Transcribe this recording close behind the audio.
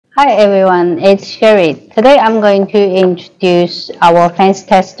Hi everyone, it's Sherry. Today I'm going to introduce our fence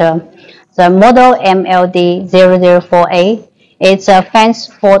tester, the model MLD-004A. It's a fence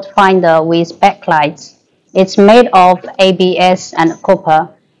fault finder with backlights. It's made of ABS and copper.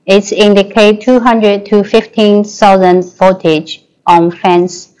 It indicates 200 to 15,000 voltage on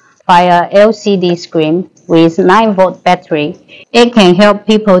fence via LCD screen with 9-volt battery. It can help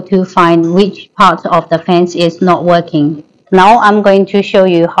people to find which part of the fence is not working. Now I'm going to show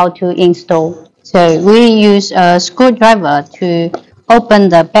you how to install. So we use a screwdriver to open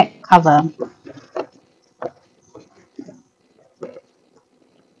the back cover.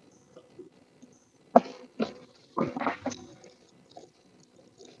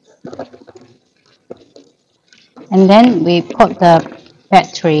 And then we put the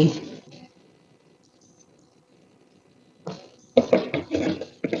battery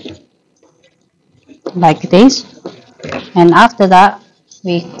like this. And after that,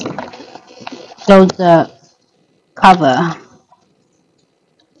 we close the cover.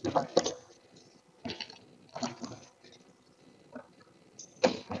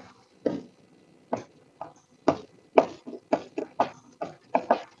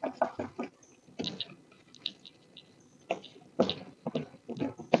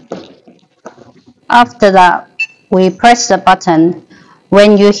 After that, we press the button.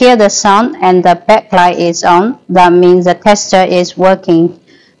 When you hear the sound and the backlight is on, that means the tester is working.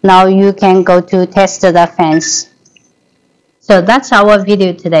 Now you can go to test the fence. So that's our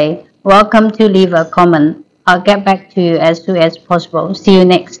video today. Welcome to leave a comment. I'll get back to you as soon as possible. See you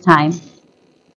next time.